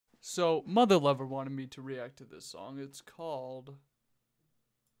So, Mother Lover wanted me to react to this song. It's called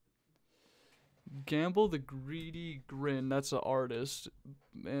Gamble the Greedy Grin. That's the artist.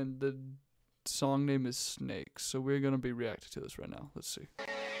 And the song name is Snakes. So, we're going to be reacting to this right now. Let's see.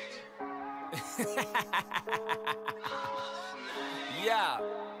 Yeah.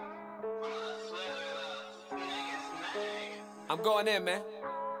 I'm going in, man.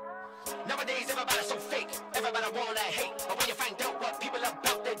 Nowadays, everybody's so fake. Everybody wanna hate. But when you find out what people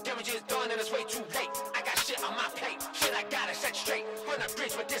about, their damage is done and it's way too late. I got shit on my plate. Shit I gotta set straight. Burn a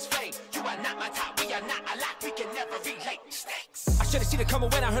bridge with this flame. You are not my type. We are not alike. We can never relate. Snakes. I should've seen it coming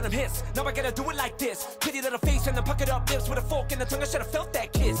when I heard him hiss. Now I gotta do it like this. Pretty little face and the puckered up lips with a fork in the tongue. I should've felt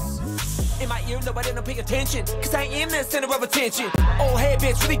that kiss. In my ear, nobody don't pay attention. Cause I am the center of attention. Old head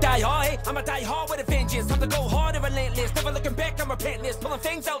bitch, really die hard, eh? I'ma die hard with a vengeance. Time to go hard and relentless. Never looking back, I'm repentless. Pulling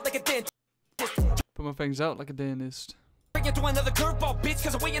things out like a dentist. Put my fangs out like a dentist. Bring it to another curveball, bitch,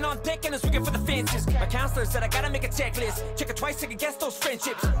 cause I'm waiting on deck and I'm swinging for the fences. My counselor said I gotta make a checklist. Check it twice, second guess those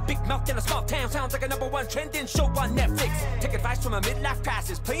friendships. Big mouth in a small town, sounds like a #1 trending show on Netflix. Take advice from a midlife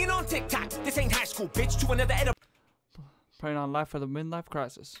crisis, playing on TikTok. This ain't high school, bitch, to another edible. Praying on life for the midlife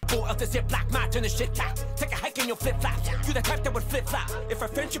crisis. Full of the ziplock, my turn to shit top. Take a hike in your flip-flops. You the type that would flip-flop. If our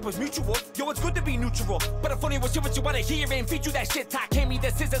friendship was mutual, yo, it's good to be neutral. But if only was you what you wanna hear and feed you that shit talk. Hand me the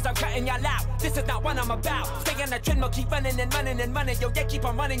scissors, I'm cutting y'all out. This is not what I'm about. Stay on the treadmill, keep running and running and running. Yo, yeah, keep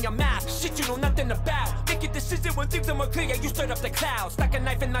on running your mouth. Shit you know nothing about. Make a decision when things are more clear. You stirred up the clouds. Stuck a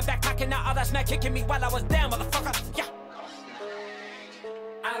knife in my back pocket, now all that smack kicking me while I was down, motherfucker. Yeah.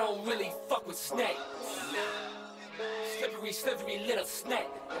 I don't really fuck with snakes. Slippery, slithery little snake.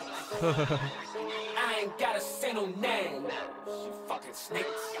 I ain't gotta say no name. You fucking snakes.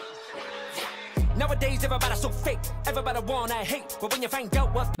 Nowadays, everybody's so fake. Everybody wanna hate. But when you find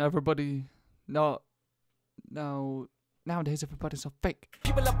out what nowadays everybody's so fake.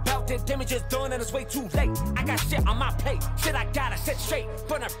 people about their damage is done and it's way too late. I got shit on my plate. Shit I gotta set straight.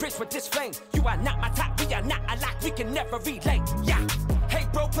 Burn a bridge with this flame. You are not my type. We are not alike. We can never relate. Yeah. Hey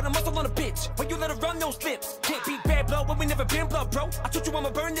bro, put a muzzle on a bitch. When you let her run those lips. Can't be bad blood when we never been blood, bro. I told you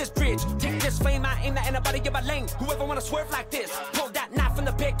I'ma burn this bridge. Take this flame, I aim at anybody in my lane. Whoever wanna swerve like this. Pull that knife from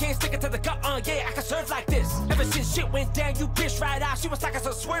the bed, can't stick it to the gut. Yeah, I can serve like this. Ever since shit went down, you bitch right out. She was like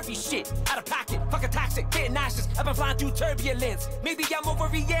some swervy shit. Out of pocket, fucking toxic, getting nauseous. I've been flying through turbulence. Maybe I'm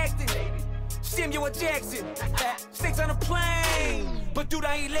overreacting. Samuel Jackson. Snakes on a plane. But dude,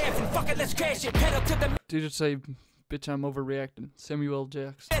 I ain't laughing. Fuck it, let's crash it. Pedal to the Dude, just say, bitch, I'm overreacting. Samuel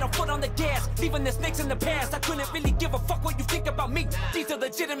Jackson. Had a foot on the gas, leaving the snakes in the past. I couldn't really give a fuck what you think about me. These are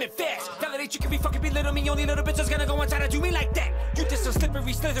legitimate facts. Validate you can be fucking belittle me. Only little bitches gonna go and try to do me like that. You just some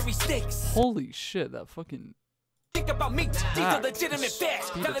slippery, slithery snakes. Holy shit, that fucking... Think about me. These are legitimate facts.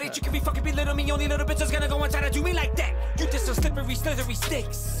 Validate you can be fucking belittle me. Only little bitches gonna go and try to do me like that. You just some slippery, slithery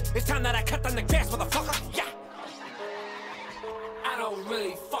snakes. It's time that I cut on the grass, motherfucker. Yeah. I don't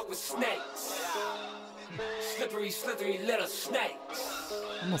really fuck with snakes. Slippery, slithery little snakes.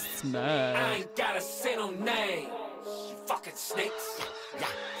 I'm a I snake. ain't gotta say no name. You fucking snakes.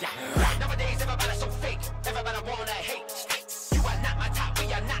 Yeah. Nowadays, everybody's so fake. Everybody wanna hate. Snakes. You are not my type.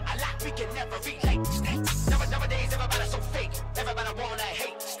 We are not alike. We can never relate. Snakes. Nowadays, everybody's so fake. Everybody wanna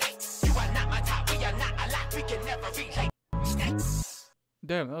hate. Snakes. You are not my type. We are not alike. We can never relate. Snakes.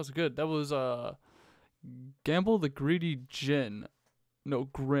 Damn, that was good. That was, Gamble the Greedy Grin. No,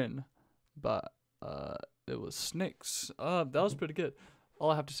 Grin. But, it was Snakes. That was pretty good. All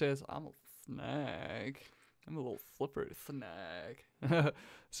I have to say is, I'm a snake. I'm a little flippery snake.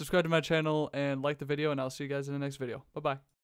 Subscribe to my channel and like the video, and I'll see you guys in the next video. Bye-bye.